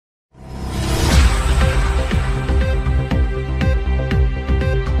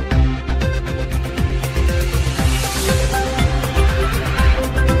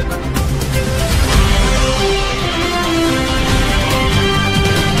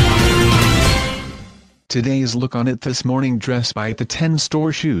Today's look on it this morning dress by the 10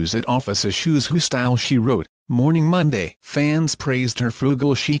 store shoes at office shoes who style she wrote, Morning Monday. Fans praised her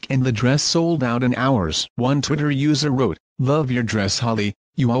frugal chic and the dress sold out in hours. One Twitter user wrote, "Love your dress Holly,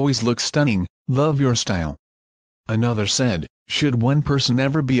 you always look stunning, love your style." Another said, "Should one person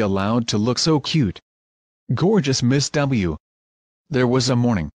ever be allowed to look so cute? Gorgeous Miss W." There was a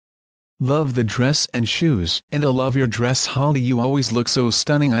morning. "Love the dress and shoes." And "I love your dress Holly, you always look so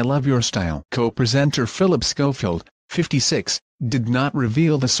stunning, I love your style." Co-presenter Philip Schofield, 56, did not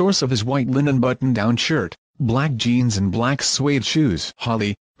reveal the source of his white linen button-down shirt, black jeans and black suede shoes.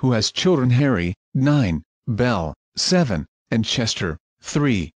 Holly, who has children Harry, 9, Belle, 7, and Chester,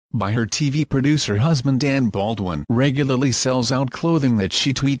 3, by her TV producer husband Dan Baldwin, regularly sells out clothing that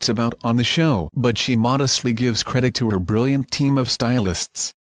she tweets about on the show. But she modestly gives credit to her brilliant team of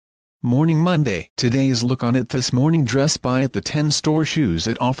stylists. Morning Monday. Today's look on it this morning dress by at the 10 store shoes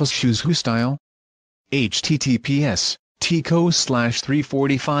at office shoes who style. https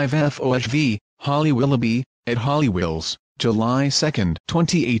tco/345fohv, Holly Willoughby, at Holly Wills, July 2,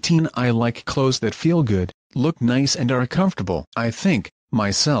 2018. I like clothes that feel good, look nice and are comfortable. I think,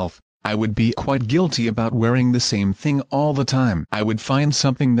 myself, I would be quite guilty about wearing the same thing all the time. I would find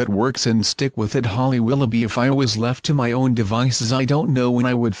something that works and stick with it. Holly Willoughby. If I was left to my own devices, I don't know when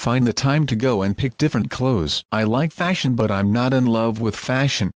I would find the time to go and pick different clothes. I like fashion, but I'm not in love with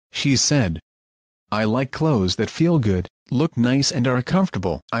fashion, she said. I like clothes that feel good, look nice and are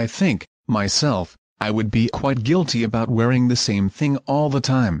comfortable. I think, myself, I would be quite guilty about wearing the same thing all the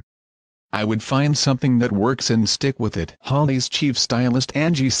time. I would find something that works and stick with it. Holly's chief stylist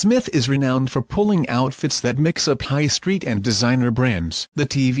Angie Smith is renowned for pulling outfits that mix up high street and designer brands. The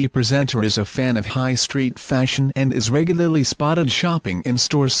TV presenter is a fan of high street fashion and is regularly spotted shopping in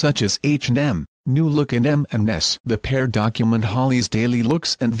stores such as H&M, New Look and M&S. The pair document Holly's daily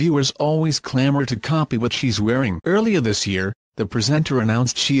looks and viewers always clamor to copy what she's wearing. Earlier this year, the presenter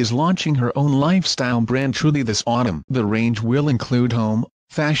announced she is launching her own lifestyle brand TOWIE this autumn. The range will include home,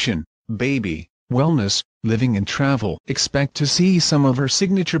 fashion, baby, wellness, living and travel. Expect to see some of her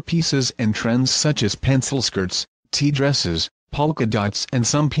signature pieces and trends such as pencil skirts, tea dresses, polka dots and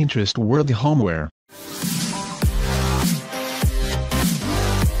some Pinterest-worthy homeware.